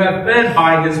 if you have been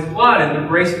by His blood and the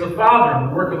grace of the Father and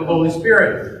the work of the Holy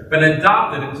Spirit, been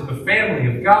adopted into the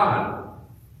family of God,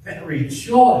 then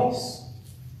rejoice.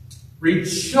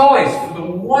 Rejoice for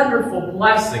the wonderful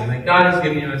blessing that God has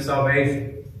given you in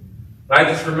salvation. But I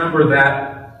just remember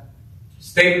that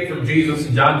statement from Jesus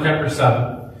in John chapter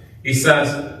 7. He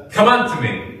says, "Come unto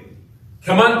me.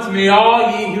 Come unto me, all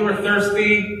ye who are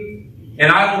thirsty,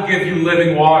 and I will give you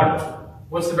living water."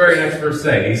 What's the very next verse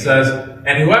say? He says,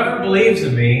 "And whoever believes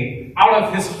in me, out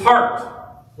of his heart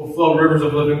will flow rivers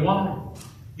of living water."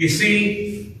 You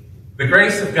see, the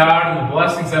grace of God and the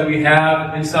blessings that we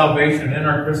have in salvation in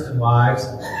our Christian lives,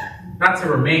 not to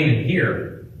remain in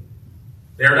here.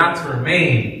 They are not to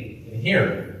remain in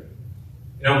here.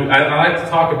 You know, I like to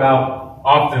talk about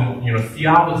often,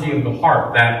 theology of the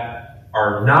heart, that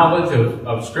our knowledge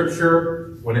of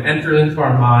Scripture, when it enters into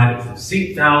our mind, it should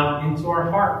seep down into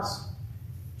our hearts.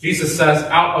 Jesus says,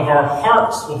 "Out of our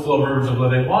hearts will flow rivers of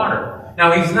living water."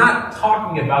 Now, He's not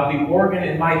talking about the organ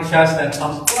in my chest that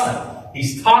pumps blood.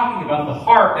 He's talking about the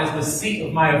heart as the seat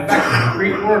of my affection. The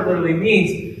Greek word literally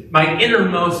means my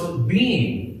innermost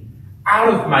being. Out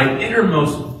of my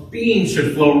innermost being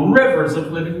should flow rivers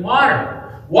of living water.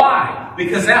 Why?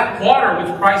 Because that water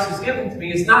which Christ has given to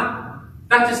me is not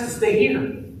just to stay here.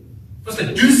 It's supposed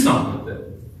to do something with it.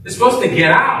 It's supposed to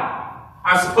get out.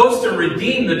 I'm supposed to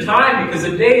redeem the time because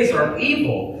the days are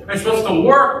evil. I'm supposed to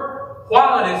work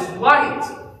while it is light.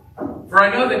 For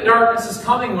I know that darkness is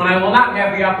coming when I will not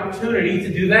have the opportunity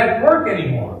to do that work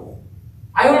anymore.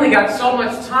 I only got so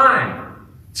much time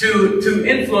to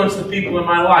influence the people in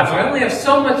my life. So I only have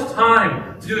so much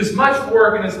time to do as much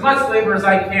work and as much labor as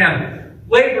I can,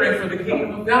 laboring for the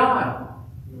kingdom of God.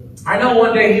 I know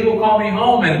one day He will call me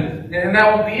home and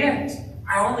that will be it.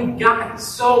 I only got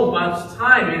so much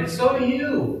time, and so do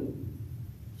you.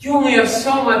 You only have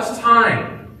so much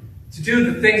time to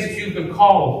do the things that you've been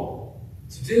called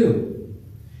to do.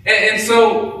 And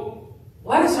so,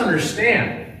 let us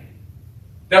understand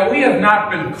that we have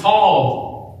not been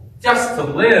called just to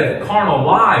live carnal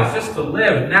lives, just to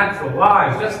live natural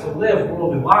lives, just to live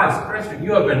worldly lives. Christian,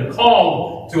 you have been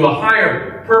called to a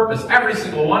higher purpose, every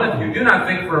single one of you. Do not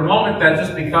think for a moment that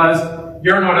just because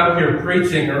you're not up here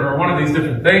preaching or one of these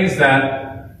different things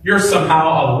that you're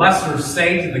somehow a lesser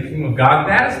saint in the kingdom of God.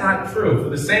 That is not true. For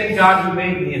the same God who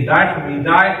made me and died for me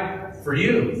died for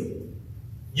you.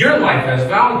 Your life has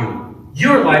value.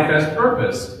 Your life has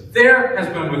purpose. There has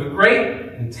been with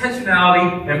great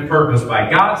intentionality and purpose by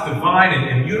God's divine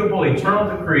and immutable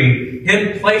eternal decree,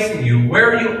 Him placing you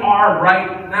where you are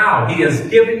right now. He has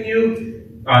given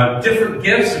you different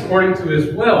gifts according to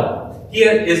His will. He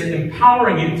is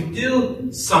empowering you to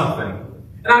do something.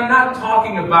 And I'm not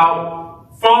talking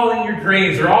about following your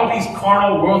dreams or all these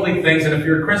carnal, worldly things. And if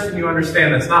you're a Christian, you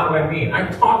understand that's not what I mean.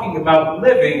 I'm talking about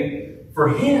living for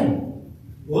Him.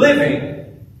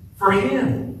 Living for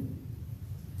Him.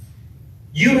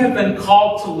 You have been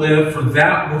called to live for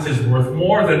that which is worth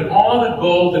more than all the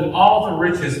gold and all the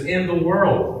riches in the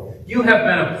world. You have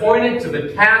been appointed to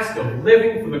the task of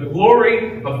living for the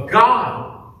glory of God.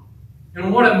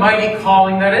 And what a mighty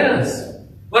calling that is.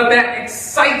 Let that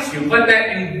excite you. Let that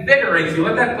invigorate you.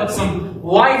 Let that put some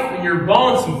life in your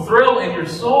bones, some thrill in your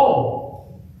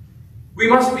soul. We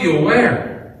must be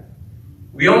aware.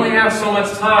 We only have so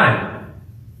much time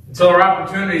until our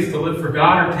opportunities to live for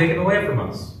God are taken away from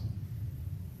us.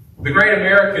 The great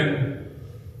American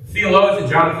theologian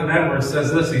Jonathan Edwards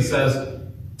says this. He says,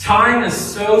 "Time is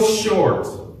so short,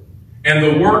 and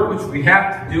the work which we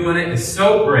have to do in it is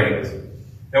so great,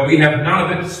 that we have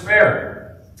none of it to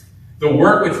spare. The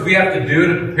work which we have to do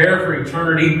to prepare for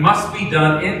eternity must be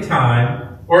done in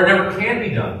time, or it never can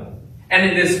be done. And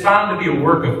it is found to be a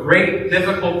work of great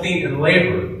difficulty and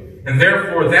labor, and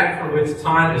therefore that for which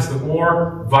time is the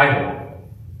more vital."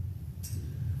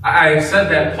 I said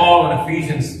that Paul in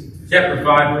Ephesians chapter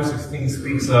 5, verse 16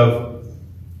 speaks of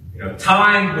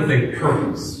time with a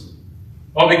purpose.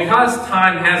 Well, because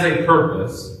time has a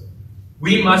purpose,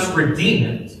 we must redeem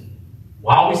it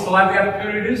while we still have the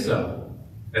opportunity to do so.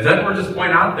 As Edward just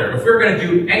pointed out there, if we're going to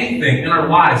do anything in our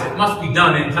lives, it must be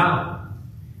done in time.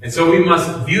 And so we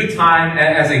must view time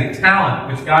as a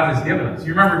talent which God has given us.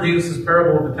 You remember Jesus'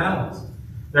 parable of the talents.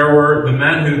 There were the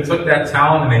men who took that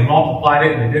talent and they multiplied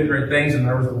it and they did great things, and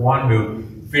there was the one who,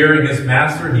 fearing his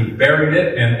master, he buried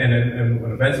it, and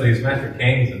when eventually his master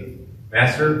came, he said,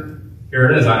 "Master, here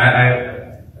it is.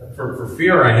 For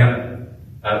fear I haven't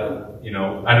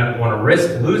I didn't want to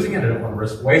risk losing it. I didn't want to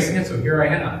risk wasting it, so here I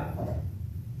am."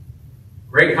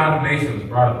 Great condemnation was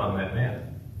brought upon that man.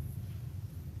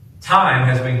 Time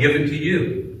has been given to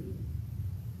you.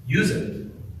 Use it.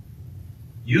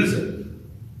 Use it.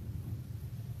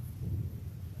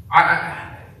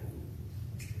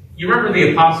 You remember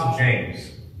the Apostle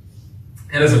James.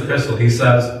 In his epistle, he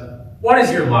says, "What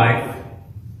is your life?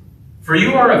 For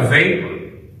you are a vapor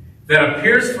that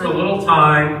appears for a little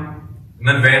time and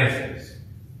then vanishes."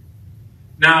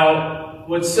 Now,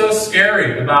 what's so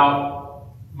scary about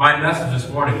my message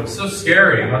this morning, what's so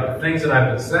scary about the things that I've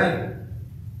been saying,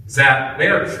 is that they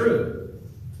are true.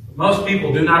 Most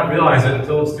people do not realize it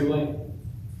until it's too late.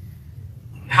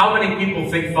 How many people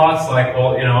think thoughts like,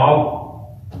 well,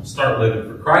 I'll start living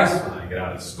for Christ when I get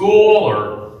out of school,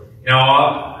 or,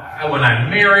 when I'm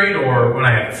married, or when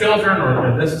I have children,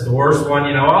 or this is the worst one,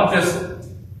 I'll just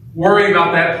worry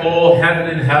about that whole heaven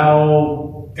and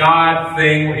hell God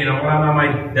thing, when I'm on my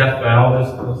deathbed,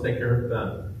 I'll take care of it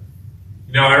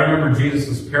then. I remember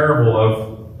Jesus' parable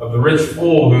of the rich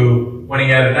fool who, when he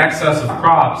had an excess of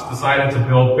crops, decided to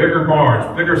build bigger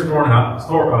barns, bigger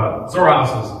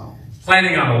storehouses,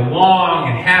 planning on a long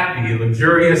and happy,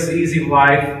 luxurious, easy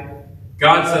life.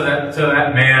 God said to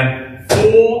that man,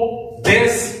 "Fool,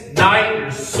 this night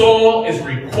your soul is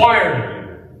required of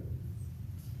you."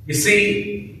 You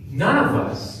see, none of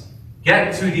us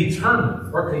get to determine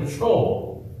or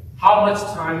control how much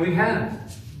time we have.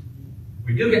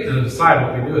 We do get to decide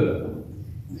what we do with it.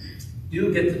 We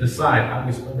do get to decide how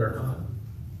we spend our time.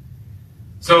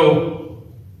 So,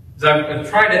 As I've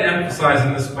tried to emphasize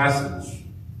in this message,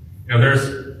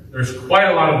 there's quite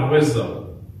a lot of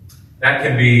wisdom that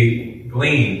can be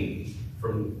gleaned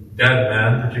from dead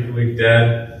men, particularly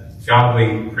dead,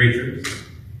 godly preachers.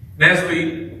 And as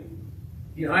we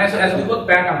look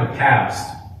back on the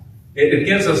past, it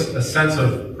gives us a sense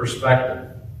of perspective.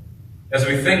 As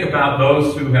we think about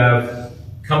those who have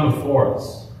come before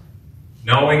us,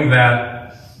 knowing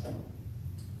that,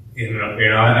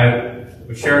 I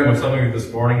was sharing with some of you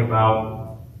this morning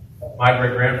about my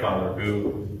great-grandfather,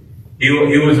 who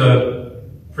he was a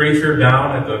preacher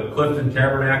down at the Clifton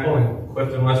Tabernacle in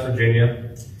Clifton, West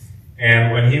Virginia.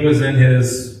 And when he was in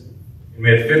his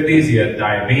mid-50s, he had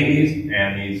diabetes,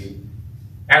 and he's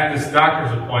at this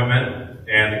doctor's appointment,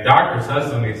 and the doctor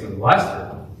says to him, he says,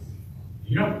 "Lester,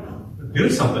 you don't do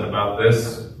something about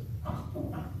this,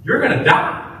 you're going to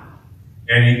die."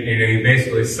 And he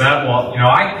basically said, "Well,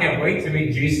 I can't wait to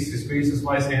meet Jesus." He squeezed his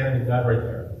wife's hand and he died right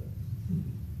there.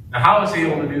 Now, how was he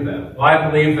able to do that? Well, I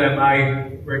believe that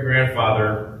my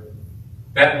great-grandfather,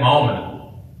 that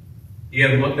moment, he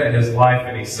had looked at his life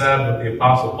and he said what the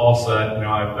Apostle Paul said,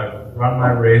 I've run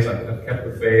my race, I've kept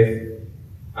the faith,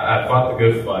 I fought the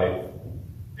good fight.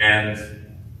 And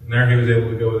there he was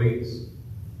able to go with ease.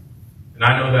 And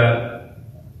I know that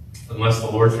unless the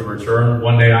Lord should return,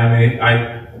 one day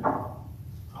I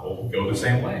will go the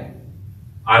same way.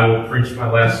 I will preach my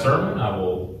last sermon. I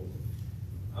will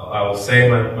say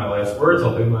my last words.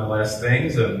 I'll do my last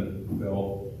things, and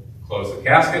they'll close the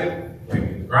casket, bring me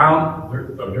to the ground,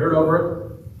 throw dirt over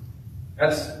it.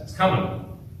 It's coming.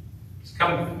 It's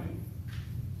coming for me.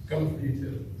 It's coming for you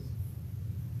too.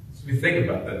 So we think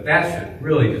about that. That should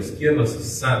really just give us a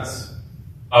sense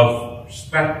of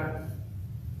perspective,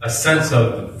 a sense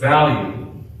of the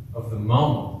value of the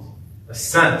moment, a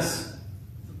sense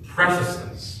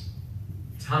preciousness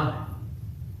of time.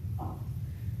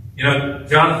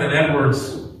 Jonathan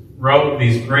Edwards wrote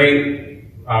these great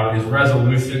his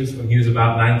resolutions when he was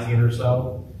about 19 or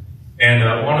so. And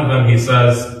one of them, he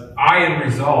says, "I am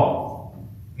resolved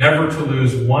never to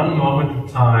lose one moment of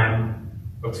time,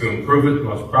 but to improve it the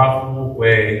most profitable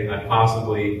way I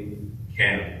possibly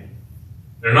can."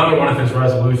 And another one of his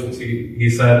resolutions, he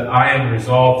said, "I am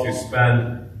resolved to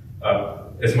spend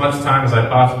as much time as I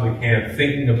possibly can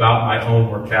thinking about my own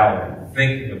mortality,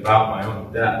 thinking about my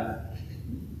own death."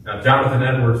 Now, Jonathan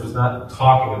Edwards was not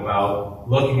talking about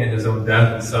looking at his own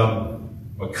death in some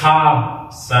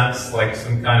macabre sense, like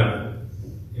some kind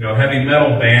of, heavy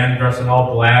metal band dressed in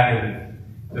all black, and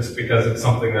just because it's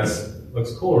something that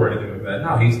looks cool or anything like that.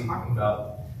 No, he's talking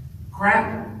about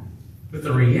grappling with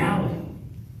the reality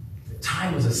that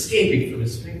time was escaping from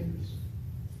his fingers.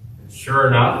 And sure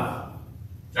enough,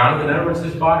 Jonathan Edwards,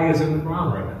 his body is in the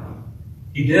ground right now.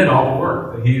 He did all the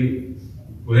work that he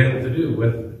was able to do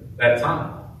with that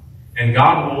time. And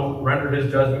God will render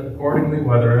his judgment accordingly,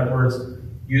 whether Edwards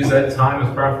used that time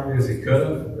as properly as he could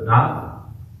have or not.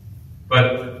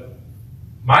 But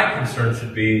my concern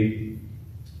should be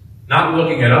not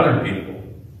looking at other people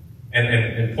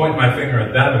and pointing my finger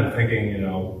at them and thinking,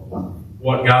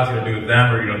 what God's going to do with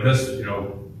them, or, this,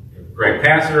 great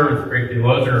pastor, or great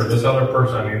theologian, or this other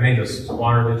person. They just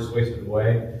squandered it, just wasted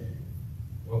away.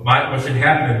 What should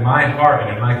happen in my heart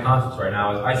and in my conscience right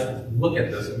now is I should look at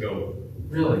this and go,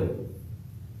 really?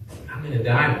 I'm going to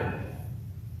die one day.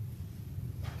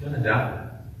 I'm going to die.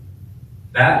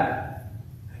 That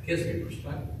gives me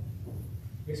perspective.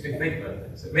 It makes me think about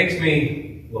things. It makes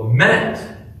me lament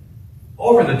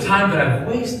over the time that I've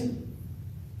wasted.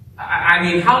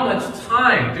 How much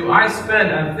time do I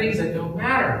spend on things that don't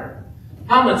matter?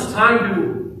 How much time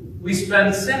do we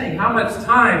spend sinning? How much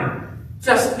time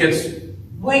just gets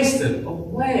wasted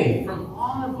away from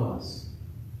all of us?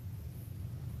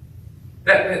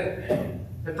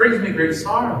 That brings me great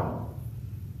sorrow.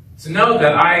 To know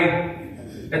that I,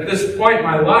 at this point in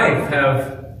my life,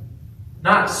 have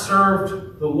not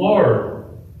served the Lord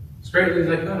as greatly as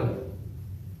I could have.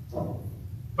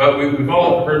 But we've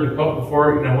all heard the quote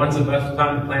before, when's the best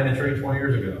time to plant a tree? 20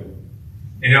 years ago.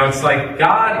 It's like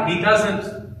God, he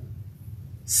doesn't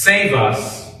save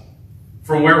us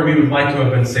from where we would like to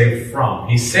have been saved from.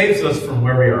 He saves us from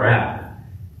where we are at.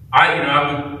 I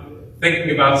was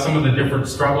thinking about some of the different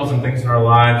struggles and things in our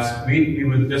lives. We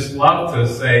would just love to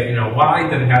say, why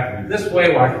did it have to be this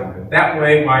way? Why couldn't it be that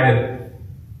way? Why did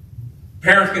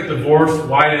parents get divorced?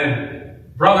 Why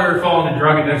did brother fall into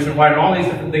drug addiction? Why did all these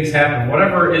different things happen?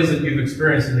 Whatever it is that you've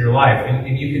experienced in your life,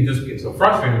 and you can just get so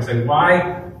frustrated and say,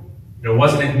 why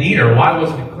wasn't it neater? Why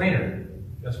wasn't it cleaner?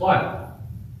 Guess what?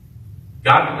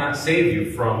 God did not save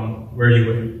you from where you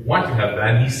would want to have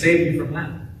been. He saved you from that.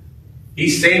 He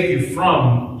saved you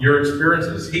from your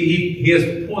experiences. He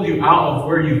has pulled you out of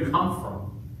where you come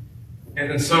from.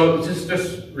 And so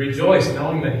just rejoice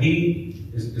knowing that He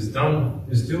is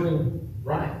doing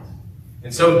right.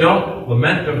 And so don't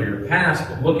lament over your past,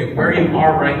 but look at where you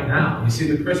are right now. You see,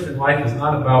 the Christian life is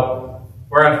not about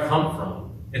where I've come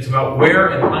from. It's about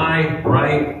where am I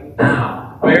right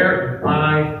now? Where am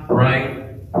I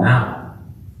right now?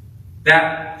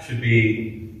 That should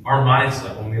be our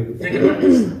mindset when we think about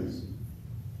these things.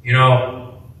 You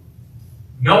know,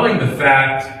 knowing the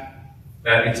fact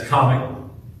that it's coming,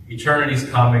 eternity's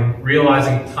coming,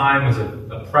 realizing time is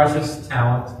a precious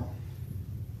talent,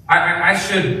 I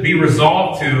should be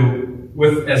resolved to,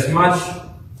 with as much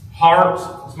heart,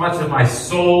 as much of my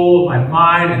soul, my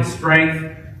mind, and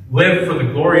strength, live for the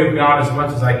glory of God as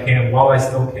much as I can while I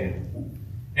still can.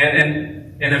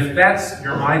 And if that's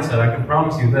your mindset, I can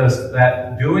promise you this,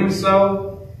 that doing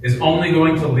so is only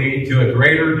going to lead to a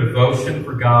greater devotion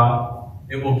for God.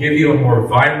 It will give you a more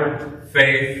vibrant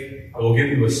faith. It will give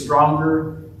you a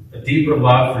stronger, a deeper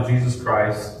love for Jesus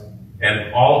Christ,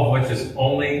 and all of which is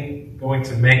only going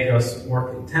to make us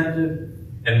more contented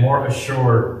and more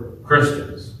assured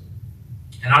Christians.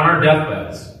 And on our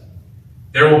deathbeds,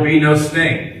 there will be no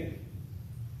sting.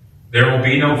 There will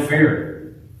be no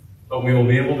fear. But we will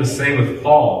be able to say with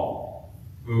Paul,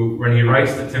 who, when he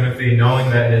writes to Timothy,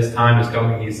 knowing that his time is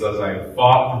coming, he says, I have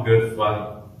fought the good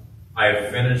fight. I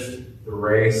have finished the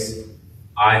race.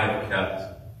 I have kept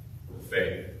the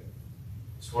faith.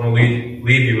 Just want to leave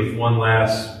you with one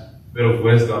last bit of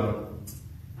wisdom.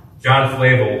 John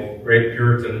Flavel, great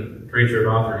Puritan preacher and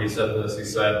author, he said this. He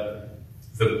said,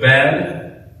 the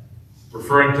bed,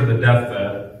 referring to the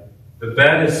deathbed, the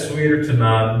bed is sweeter to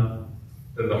none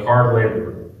than the hard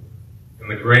labor, and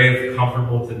the grave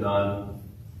comfortable to none,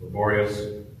 laborious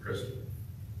Christian.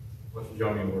 Let's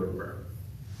join me in a word of prayer.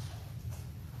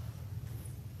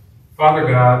 Father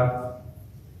God,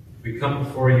 we come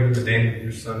before you in the name of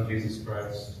your Son, Jesus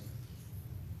Christ.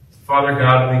 Father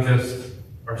God, we just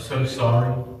are so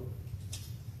sorry.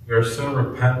 We are so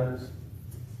repentant.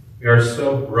 We are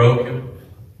so broken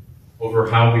over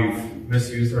how we've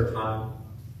misused our time,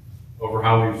 over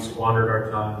how we've squandered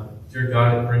our time. Dear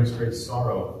God, it brings great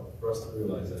sorrow for us to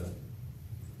realize that.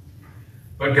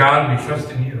 But God, we trust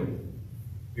in you.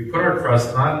 We put our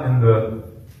trust not in the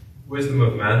wisdom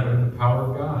of man, but in the power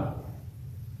of God.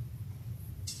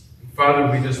 And Father,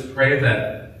 we just pray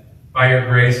that by your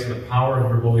grace and the power of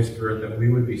your Holy Spirit, that we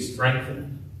would be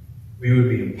strengthened, we would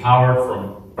be empowered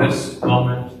from this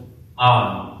moment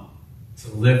on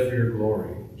to live for your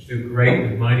glory, to do great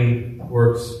and mighty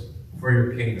works for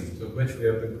your kingdom, to which we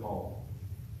have been called.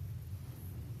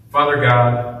 Father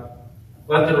God,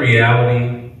 let the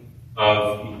reality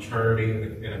of eternity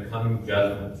and a coming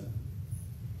judgment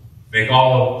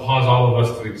cause all of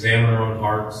us to examine our own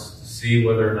hearts, to see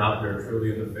whether or not we're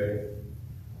truly in the faith.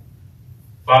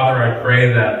 Father, I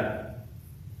pray that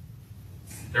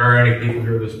if there are any people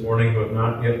here this morning who have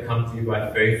not yet come to you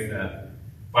by faith, that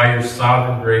by your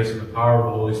sovereign grace and the power of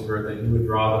the Holy Spirit, that you would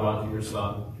draw them unto your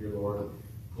Son, your Lord.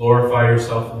 Glorify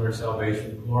yourself in their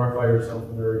salvation. Glorify yourself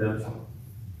in their redemption.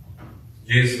 In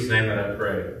Jesus' name that I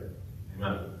pray.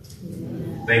 Amen.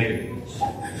 Thank you.